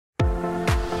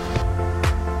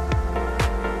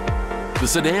The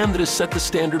sedan that has set the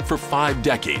standard for 5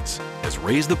 decades has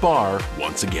raised the bar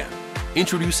once again.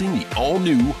 Introducing the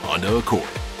all-new Honda Accord.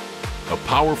 A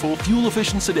powerful,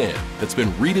 fuel-efficient sedan that's been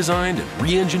redesigned and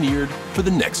re-engineered for the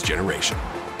next generation.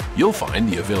 You'll find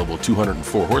the available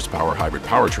 204 horsepower hybrid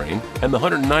powertrain and the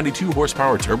 192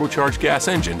 horsepower turbocharged gas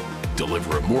engine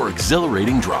deliver a more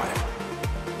exhilarating drive.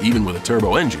 Even with a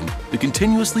turbo engine, the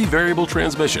continuously variable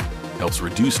transmission helps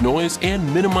reduce noise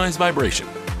and minimize vibration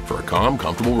for a calm,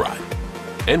 comfortable ride.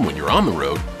 And when you're on the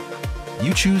road,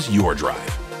 you choose your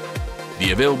drive.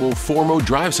 The available 4-mode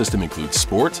drive system includes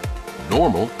Sport,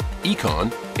 Normal,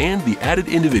 Econ, and the added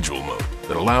Individual mode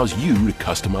that allows you to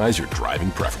customize your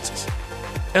driving preferences.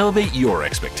 Elevate your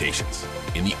expectations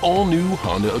in the all-new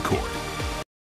Honda Accord.